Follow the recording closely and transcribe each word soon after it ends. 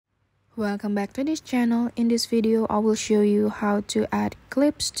Welcome back to this channel. In this video, I will show you how to add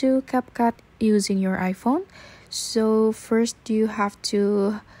clips to Capcut using your iPhone. So first you have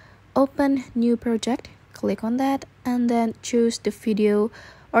to open new project, click on that, and then choose the video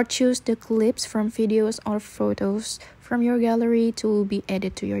or choose the clips from videos or photos from your gallery to be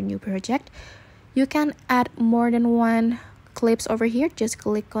added to your new project. You can add more than one clips over here. Just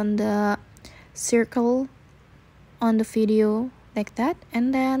click on the circle on the video like that,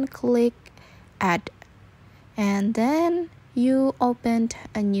 and then click add, and then you opened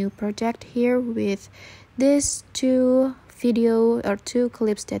a new project here with these two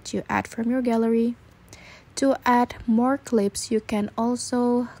clips that you add from your gallery. To add more clips, you can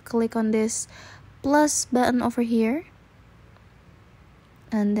also click on this plus button over here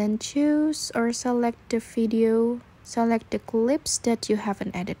and then choose or select the clips that you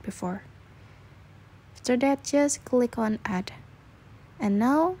haven't added before. After that, just click on add. And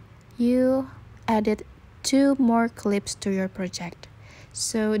now you added 2 more clips to your project.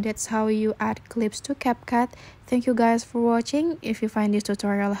 So that's how you add clips to Capcut. Thank you guys for watching. If you find this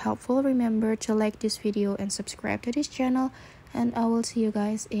tutorial helpful, remember to like this video and subscribe to this channel. And I will see you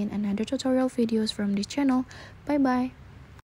guys in another tutorial videos from this channel. Bye bye.